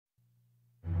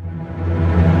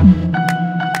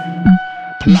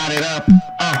light it up,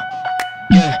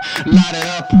 yeah, light it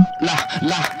up,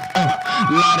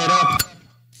 light it up.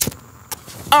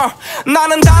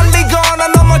 나는 달리거나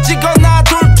넘어지거나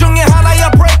둘 중에 하나야.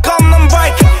 break 없는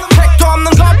bike, 택도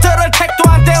없는 것들을 택도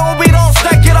안 떼고 we don't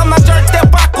stack it up. 난 절대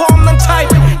바꿔 없는 type.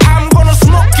 I'm gonna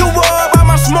smoke you up,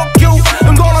 I'ma smoke you.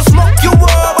 I'm gonna smoke you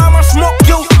up, I'ma smoke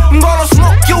you. I'm gonna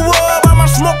smoke you up, I'ma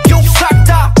smoke you. 싹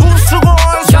다 부수고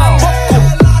원상 복구.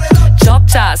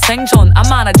 접자 생존 안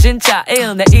많아 진짜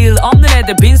일 내일 없는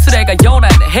애들 빈수레가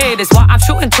요란해. Hey, that's why I'm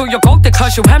shooting to your 곡들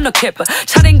cause you have no keeper.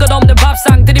 차린 것 없는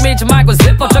밥상 들이밀지 말고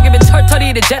zip up. 저기면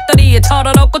털털이를 잿더리에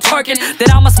털어놓고 twerking.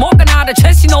 That I'ma smoke another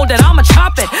chest, you know that I'ma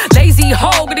chop it. Lazy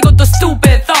hoe 그리고 또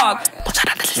stupid thug.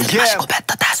 모자란 듯이 마시고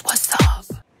뱉다 that's what's